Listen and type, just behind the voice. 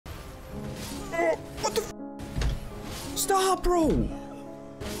What the f? Stop, bro!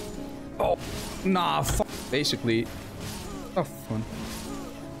 Oh, nah, fuck. Basically, oh, fun.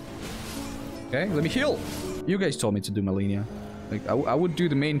 Okay, let me heal. You guys told me to do Malenia. Like, I would do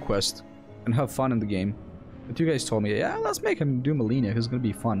the main quest and have fun in the game. But you guys told me, yeah, let's make him do Malenia. It's gonna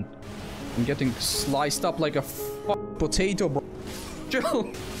be fun. I'm getting sliced up like a potato, bro.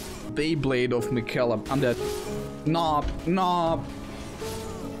 Chill. Beyblade of Michaela. I'm dead. Knob.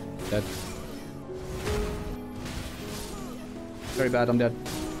 Dead. Very bad, I'm dead.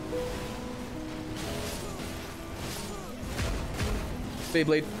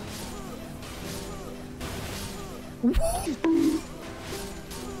 Beyblade.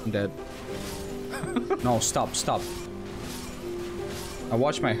 I'm dead. No, stop. I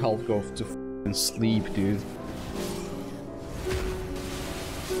watch my health go to f***ing sleep, dude.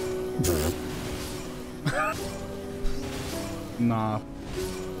 Nah.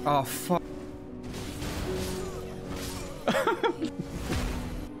 Oh, fuck.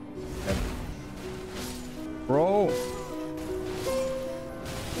 Bro.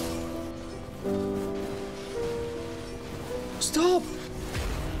 Stop.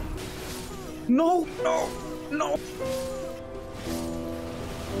 No.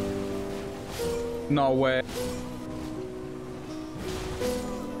 No way.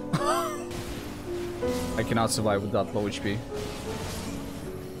 I cannot survive with that low HP.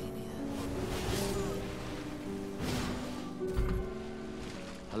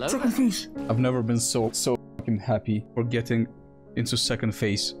 Hello? Second phase. I've never been so fucking happy for getting into second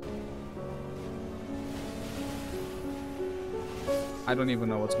phase. I don't even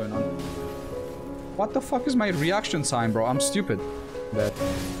know what's going on. What the fuck is my reaction time, bro? I'm stupid. Dead.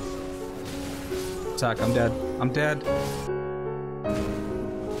 Attack, I'm dead. I'm dead.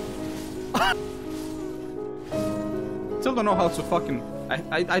 Still don't know how to fucking...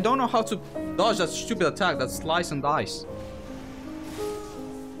 I don't know how to dodge that stupid attack, that slice and dice.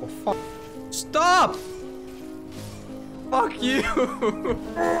 Oh, fuck. Stop! Fuck you!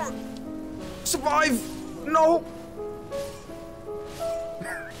 Survive! No!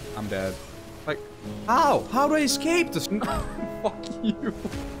 I'm dead. Like, how? How do I escape this? Fuck you.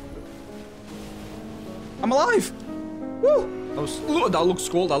 I'm alive! Woo! That looks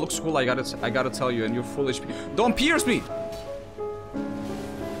cool, that looks cool. I gotta tell you, and you're full HP. Don't pierce me!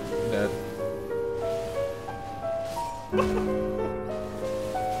 Dead.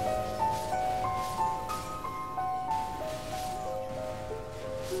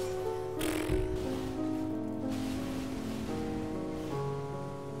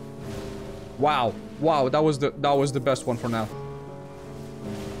 Wow, that was the best one for now.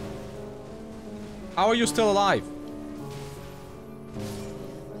 How are you still alive?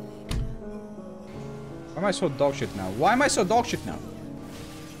 Why am I so dog shit now? Why am I so dog shit now?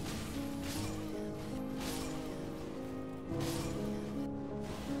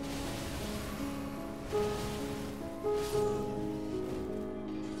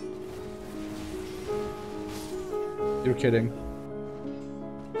 You're kidding.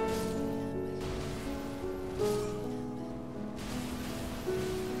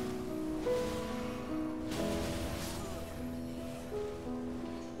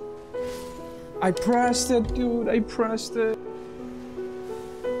 I pressed it, dude. I pressed it.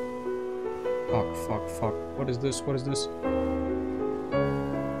 Fuck. What is this? What is this?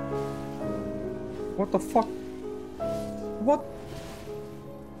 What the fuck? What?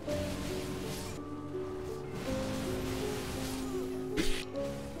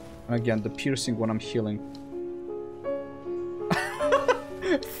 And again, the piercing when I'm healing.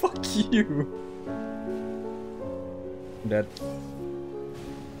 Fuck you. I'm dead.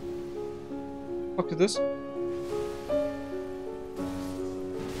 Fuck is this?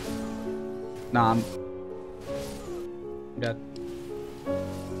 Nah, I'm dead.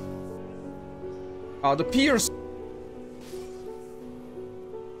 Oh, the pierce!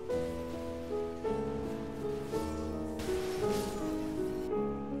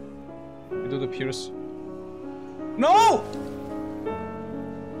 You do the pierce. No!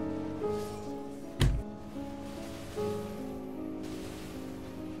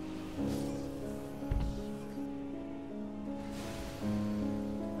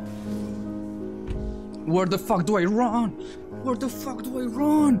 Where the fuck do I run? Where the fuck do I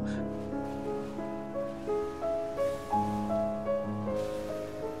run?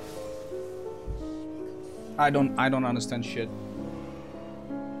 I don't understand shit.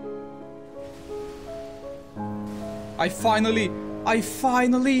 I finally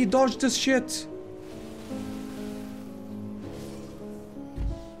dodged this shit.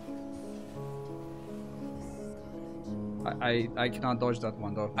 I cannot dodge that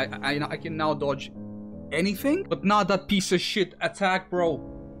one though. I can now dodge anything, but not that piece of shit attack, bro.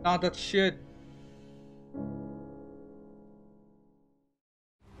 Not that shit.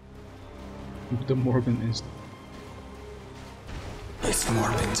 The Morbin is. It's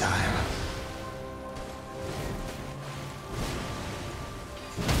Morbin time.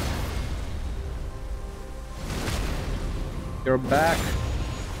 You're back.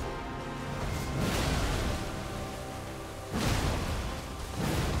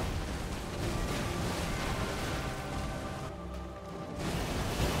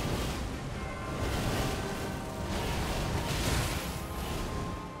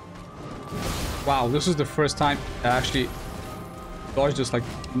 Wow, this is the first time I actually dodged this like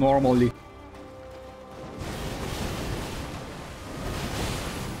normally.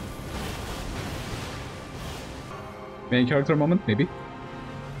 Main character moment, maybe.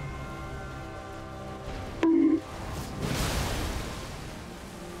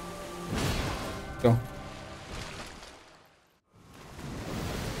 Go.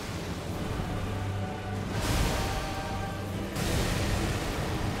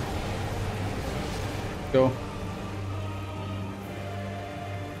 Go.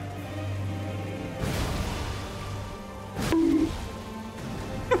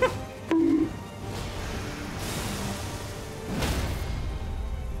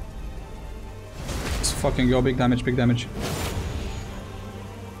 Let's fucking go. Big damage, big damage.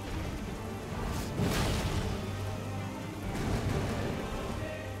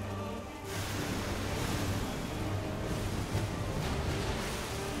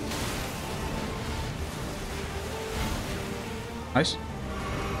 Nice.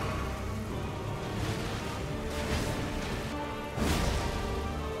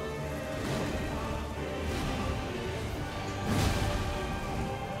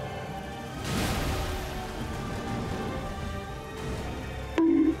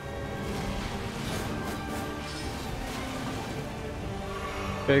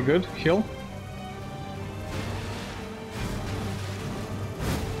 Very good. Heal.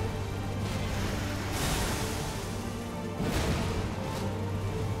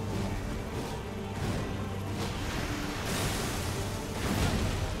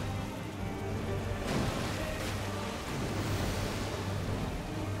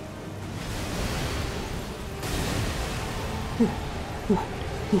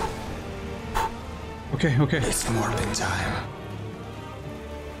 Okay, okay. It's Morbin time.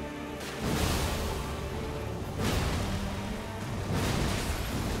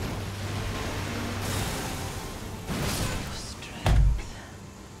 Your strength.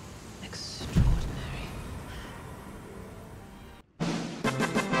 Extraordinary.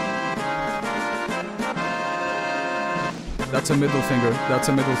 That's a middle finger. That's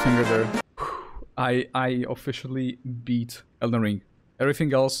a middle finger there. I officially beat Elden Ring.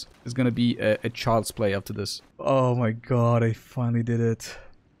 Everything else is gonna be a child's play after this. Oh my god, I finally did it.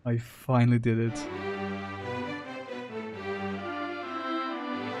 I finally did it.